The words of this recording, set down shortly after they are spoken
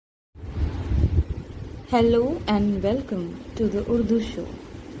Hello and welcome to the Urdu show.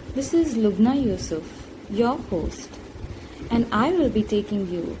 This is Lubna Yusuf, your host, and I will be taking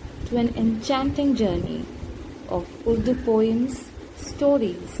you to an enchanting journey of Urdu poems,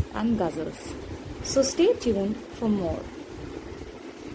 stories, and ghazals. So stay tuned for more.